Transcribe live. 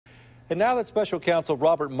And now that special counsel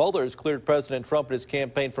Robert Mueller has cleared President Trump and his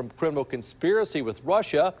campaign from criminal conspiracy with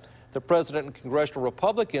Russia, the president and congressional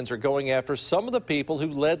Republicans are going after some of the people who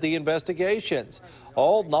led the investigations.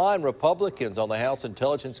 All 9 Republicans on the House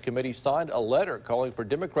Intelligence Committee signed a letter calling for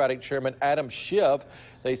Democratic Chairman Adam Schiff.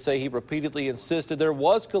 They say he repeatedly insisted there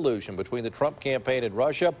was collusion between the Trump campaign and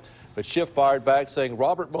Russia. But Schiff fired back, saying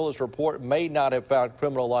Robert Mueller's report may not have found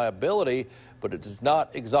criminal liability, but it does not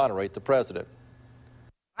exonerate the president.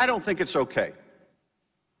 I don't think it's okay.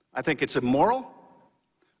 I think it's immoral.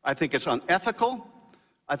 I think it's unethical.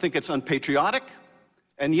 I think it's unpatriotic.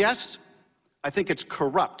 And yes, I think it's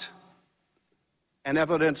corrupt and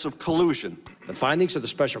evidence of collusion. The findings of the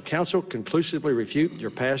special counsel conclusively refute your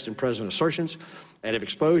past and present assertions and have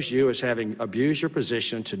exposed you as having abused your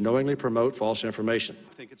position to knowingly promote false information.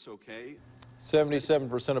 I think it's okay.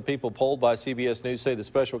 77% of people polled by CBS News say the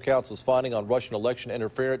special counsel's finding on Russian election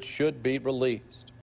interference should be released.